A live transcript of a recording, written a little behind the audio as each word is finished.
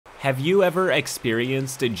Have you ever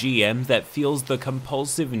experienced a GM that feels the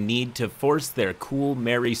compulsive need to force their cool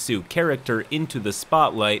Mary Sue character into the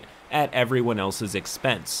spotlight at everyone else's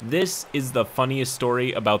expense? This is the funniest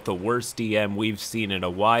story about the worst DM we've seen in a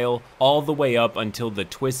while, all the way up until the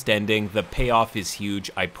twist ending. The payoff is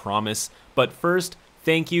huge, I promise. But first,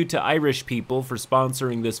 thank you to Irish people for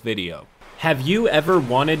sponsoring this video. Have you ever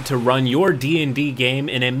wanted to run your D&D game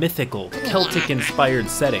in a mythical, Celtic-inspired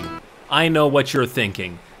setting? I know what you're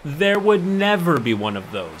thinking. There would never be one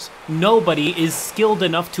of those. Nobody is skilled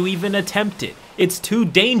enough to even attempt it. It's too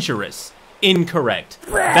dangerous. Incorrect.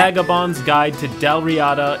 Vagabond's Guide to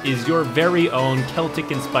Dalriada is your very own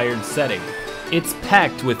Celtic-inspired setting. It's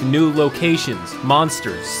packed with new locations,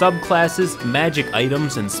 monsters, subclasses, magic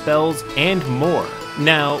items and spells, and more.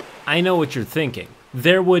 Now, I know what you're thinking.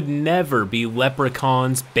 There would never be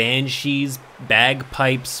leprechauns, banshees,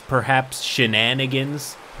 bagpipes, perhaps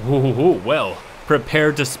shenanigans. Ooh, well,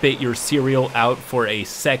 prepare to spit your cereal out for a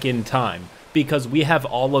second time, because we have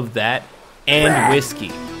all of that and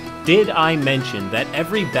whiskey. Did I mention that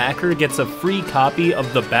every backer gets a free copy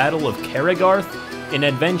of the Battle of Carrigarth, an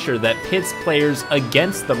adventure that pits players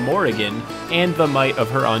against the Morrigan and the might of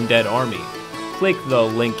her undead army? Click the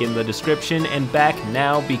link in the description and back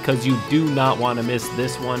now because you do not want to miss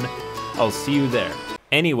this one. I'll see you there.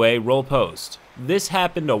 Anyway, roll post. This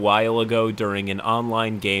happened a while ago during an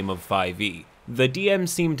online game of 5e. The DM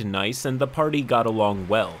seemed nice and the party got along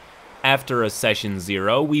well. After a session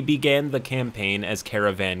 0, we began the campaign as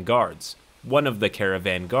caravan guards. One of the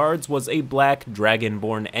caravan guards was a black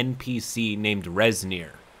dragonborn NPC named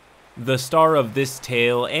Resnir, the star of this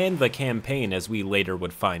tale and the campaign, as we later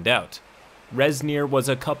would find out. Resnir was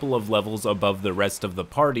a couple of levels above the rest of the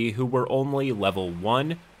party, who were only level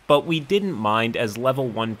 1, but we didn't mind as level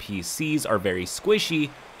 1 PCs are very squishy,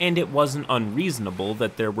 and it wasn't unreasonable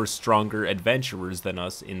that there were stronger adventurers than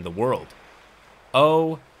us in the world.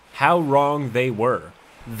 Oh, how wrong they were.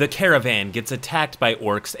 The caravan gets attacked by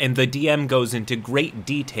orcs, and the DM goes into great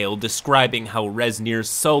detail describing how Resnir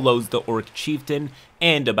solos the orc chieftain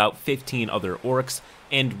and about 15 other orcs,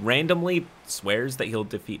 and randomly swears that he'll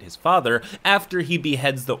defeat his father after he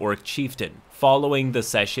beheads the orc chieftain. Following the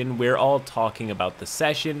session, we're all talking about the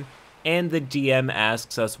session, and the DM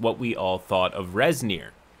asks us what we all thought of Resnir.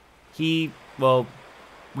 Well,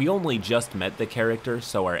 we only just met the character,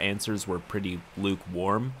 so our answers were pretty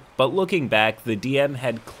lukewarm. But looking back, the DM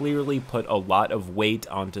had clearly put a lot of weight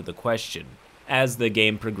onto the question. As the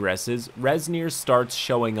game progresses, Resnir starts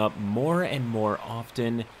showing up more and more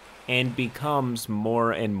often and becomes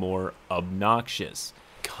more and more obnoxious,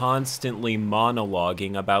 constantly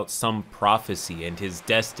monologuing about some prophecy and his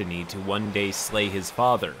destiny to one day slay his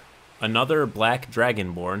father. Another black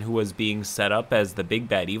dragonborn who was being set up as the big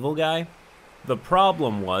bad evil guy? The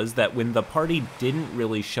problem was that when the party didn't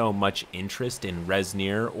really show much interest in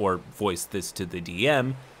Resnir or voice this to the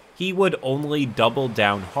DM, he would only double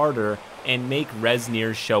down harder and make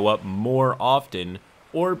Resnir show up more often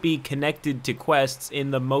or be connected to quests in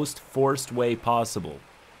the most forced way possible.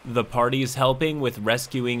 The party's helping with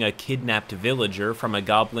rescuing a kidnapped villager from a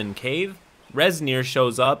goblin cave. Resnir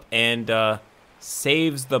shows up and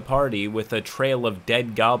saves the party with a trail of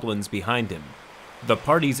dead goblins behind him. The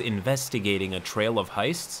party's investigating a trail of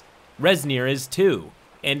heists. Resnir is too,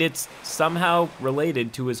 and it's somehow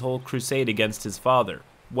related to his whole crusade against his father.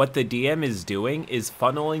 What the DM is doing is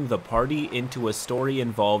funneling the party into a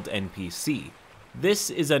story-involved NPC. This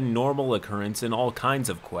is a normal occurrence in all kinds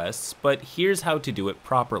of quests, but here's how to do it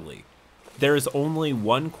properly. There's only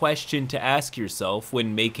one question to ask yourself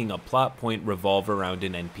when making a plot point revolve around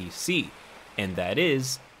an NPC, and that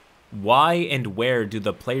is, why and where do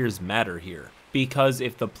the players matter here? Because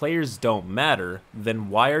if the players don't matter, then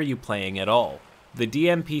why are you playing at all? The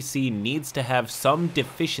DMPC needs to have some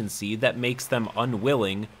deficiency that makes them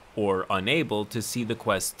unwilling or unable to see the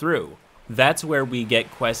quest through. That's where we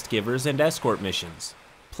get quest givers and escort missions.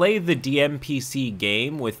 Play the DMPC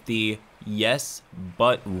game with the yes,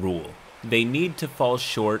 but rule. They need to fall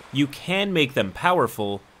short. You can make them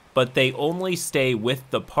powerful, but they only stay with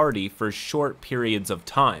the party for short periods of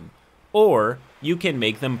time. Or you can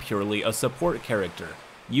make them purely a support character,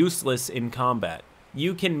 useless in combat.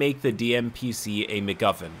 You can make the DMPC a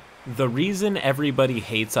MacGuffin. The reason everybody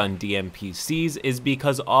hates on DMPCs is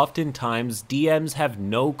because oftentimes DMs have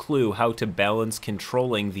no clue how to balance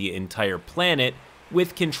controlling the entire planet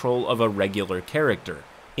with control of a regular character.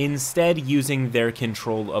 Instead, using their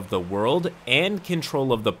control of the world and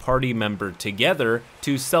control of the party member together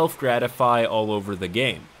to self-gratify all over the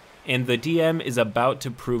game. And the DM is about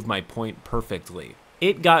to prove my point perfectly.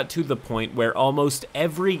 It got to the point where almost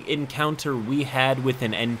every encounter we had with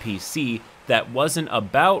an NPC that wasn't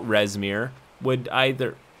about Rezmir would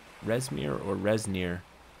either... Rezmir or Resnir?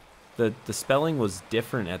 The spelling was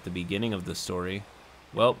different at the beginning of the story.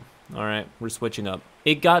 Well, alright, we're switching up.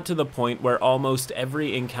 It got to the point where almost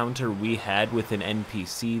every encounter we had with an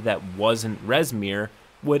NPC that wasn't Rezmir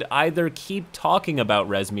would either keep talking about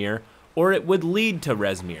Rezmir or it would lead to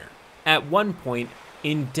Rezmir. At one point,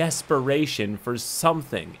 in desperation for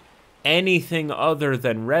something, anything other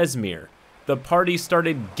than Rezmir, the party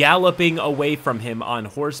started galloping away from him on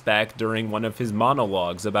horseback during one of his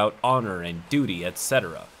monologues about honor and duty,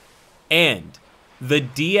 etc. And the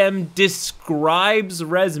DM describes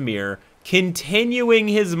Rezmir continuing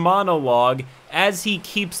his monologue as he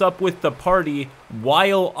keeps up with the party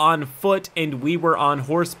while on foot and we were on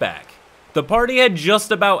horseback. The party had just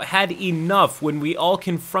about had enough when we all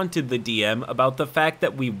confronted the DM about the fact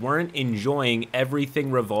that we weren't enjoying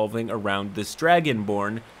everything revolving around this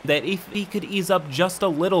Dragonborn, that if he could ease up just a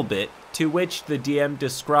little bit, to which the DM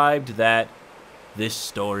described that, "This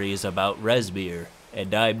story is about Rezmir,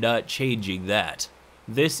 and I'm not changing that."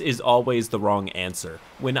 This is always the wrong answer.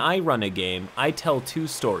 When I run a game, I tell two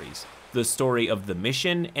stories, the story of the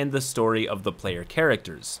mission and the story of the player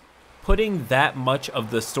characters. Putting that much of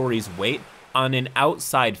the story's weight on an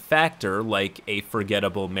outside factor like a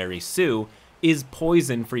forgettable Mary Sue is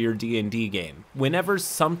poison for your D&D game. Whenever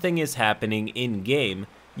something is happening in-game,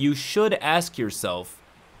 you should ask yourself,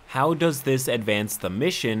 how does this advance the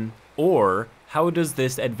mission, or how does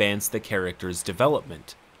this advance the character's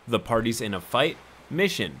development? The party's in a fight?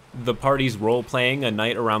 Mission. The party's role-playing a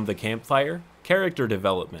night around the campfire? Character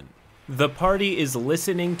development. The party is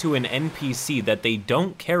listening to an NPC that they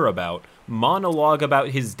don't care about monologue about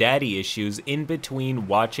his daddy issues in between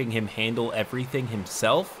watching him handle everything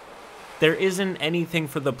himself. There isn't anything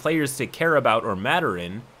for the players to care about or matter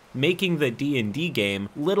in, making the D&D game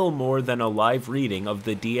little more than a live reading of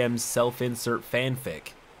the DM's self-insert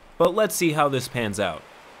fanfic. But let's see how this pans out.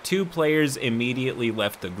 2 players immediately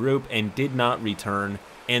left the group and did not return,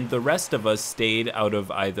 and the rest of us stayed out of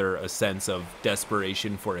either a sense of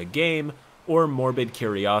desperation for a game or morbid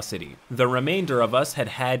curiosity. The remainder of us had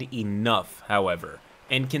had enough, however,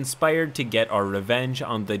 and conspired to get our revenge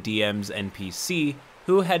on the DM's NPC,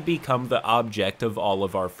 who had become the object of all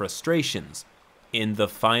of our frustrations. In the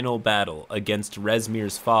final battle against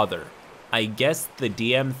Rezmir's father, I guess the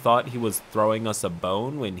DM thought he was throwing us a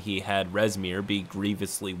bone when he had Rezmir be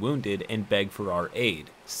grievously wounded and beg for our aid.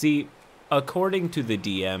 See, according to the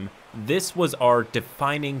DM, this was our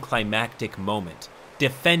defining climactic moment,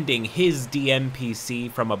 defending his DMPC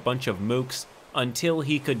from a bunch of mooks until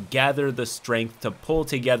he could gather the strength to pull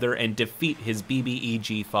together and defeat his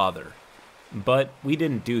BBEG father. But we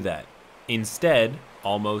didn't do that. Instead,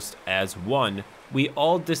 almost as one, we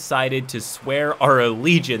all decided to swear our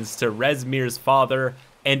allegiance to Rezmir's father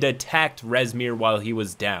and attacked Rezmir while he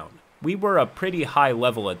was down. We were a pretty high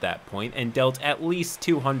level at that point and dealt at least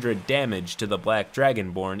 200 damage to the Black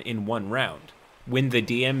Dragonborn in one round. When the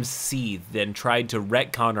DM seethed and tried to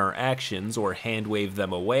retcon our actions or handwave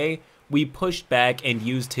them away, we pushed back and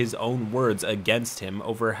used his own words against him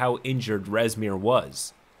over how injured Rezmir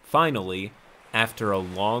was. Finally, after a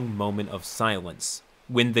long moment of silence,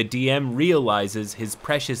 when the DM realizes his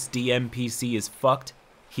precious DMPC is fucked,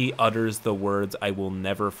 he utters the words I will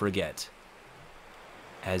never forget.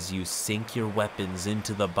 As you sink your weapons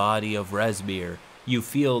into the body of Rezmir, you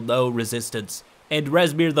feel no resistance, and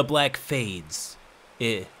Rezmir the Black fades.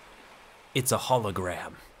 It's a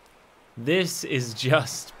hologram. This is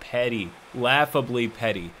just petty, laughably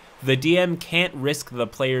petty. The DM can't risk the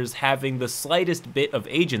players having the slightest bit of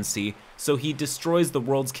agency, so he destroys the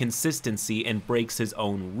world's consistency and breaks his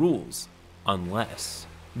own rules. Unless.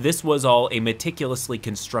 This was all a meticulously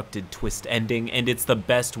constructed twist ending, and it's the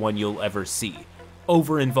best one you'll ever see.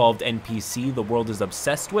 Over-involved NPC the world is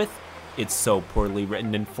obsessed with? It's so poorly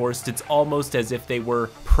written and forced, it's almost as if they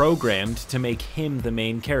were programmed to make him the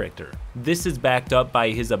main character. This is backed up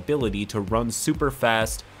by his ability to run super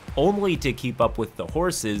fast, only to keep up with the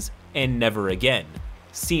horses, and never again.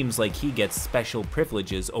 Seems like he gets special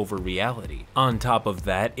privileges over reality. On top of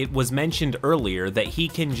that, it was mentioned earlier that he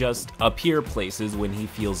can just appear places when he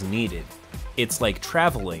feels needed. It's like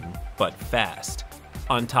traveling, but fast.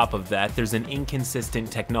 On top of that, there's an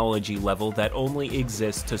inconsistent technology level that only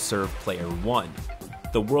exists to serve player 1.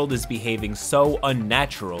 The world is behaving so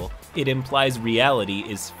unnatural, it implies reality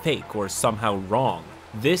is fake or somehow wrong.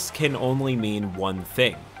 This can only mean one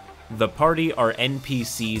thing. The party are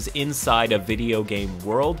NPCs inside a video game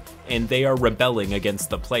world, and they are rebelling against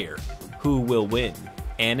the player. Who will win?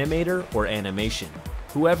 Animator or animation?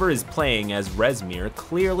 Whoever is playing as Rezmir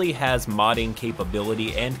clearly has modding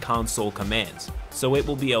capability and console commands, so it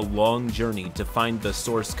will be a long journey to find the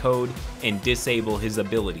source code and disable his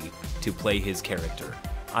ability to play his character.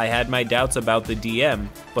 I had my doubts about the DM,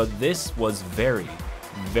 but this was very,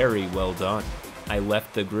 very well done. I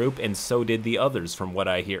left the group and so did the others from what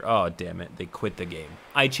I hear. Oh damn it, they quit the game.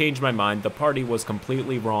 I changed my mind, the party was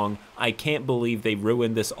completely wrong. I can't believe they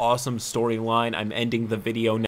ruined this awesome storyline. I'm ending the video now.